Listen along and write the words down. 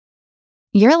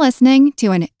You're listening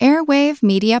to an Airwave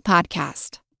Media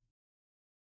Podcast.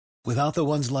 Without the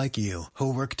ones like you,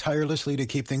 who work tirelessly to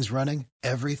keep things running,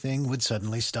 everything would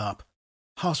suddenly stop.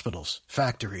 Hospitals,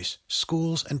 factories,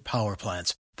 schools, and power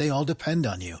plants, they all depend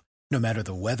on you. No matter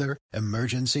the weather,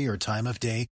 emergency, or time of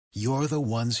day, you're the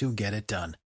ones who get it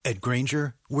done. At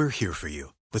Grainger, we're here for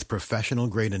you with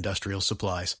professional-grade industrial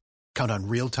supplies. Count on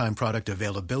real-time product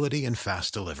availability and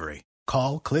fast delivery.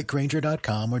 Call,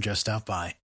 clickgrainger.com, or just stop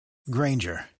by.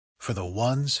 Grainger, for the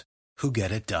ones who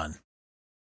get it done.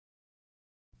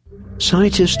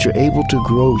 Scientists are able to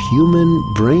grow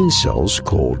human brain cells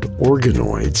called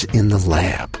organoids in the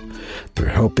lab. They're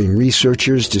helping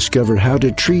researchers discover how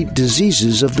to treat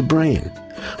diseases of the brain.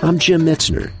 I'm Jim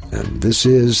Metzner, and this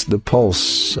is The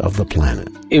Pulse of the Planet.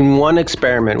 In one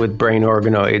experiment with brain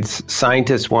organoids,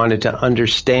 scientists wanted to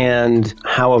understand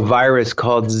how a virus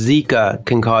called Zika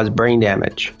can cause brain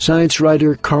damage. Science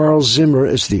writer Carl Zimmer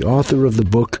is the author of the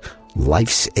book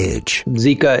Life's Edge.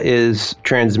 Zika is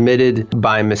transmitted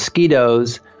by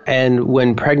mosquitoes, and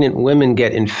when pregnant women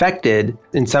get infected,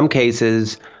 in some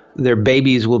cases, their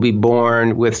babies will be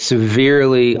born with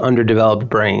severely underdeveloped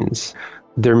brains.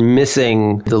 They're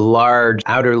missing the large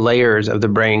outer layers of the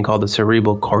brain called the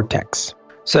cerebral cortex.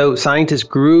 So scientists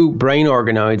grew brain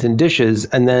organoids in dishes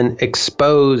and then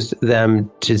exposed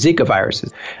them to Zika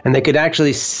viruses. And they could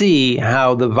actually see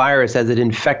how the virus, as it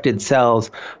infected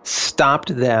cells,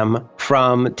 stopped them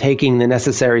from taking the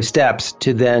necessary steps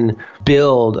to then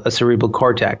build a cerebral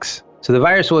cortex. So the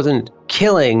virus wasn't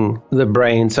killing the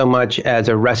brain so much as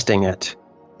arresting it.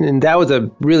 And that was a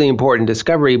really important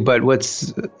discovery. But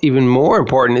what's even more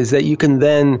important is that you can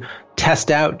then test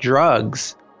out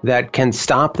drugs that can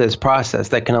stop this process,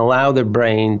 that can allow the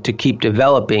brain to keep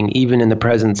developing even in the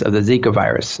presence of the Zika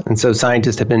virus. And so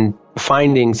scientists have been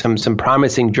finding some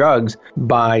promising drugs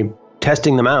by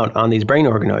testing them out on these brain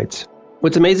organoids.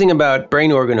 What's amazing about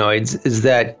brain organoids is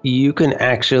that you can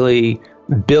actually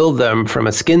build them from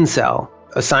a skin cell.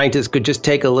 A scientist could just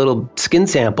take a little skin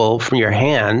sample from your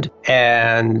hand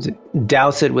and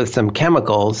douse it with some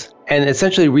chemicals and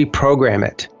essentially reprogram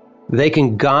it. They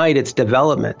can guide its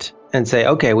development and say,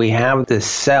 okay, we have this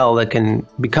cell that can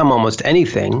become almost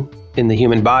anything in the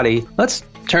human body. Let's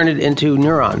turn it into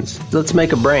neurons. Let's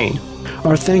make a brain.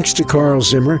 Our thanks to Carl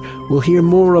Zimmer. We'll hear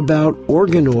more about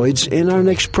organoids in our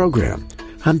next program.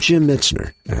 I'm Jim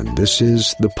Metzner, and this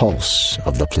is The Pulse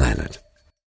of the Planet.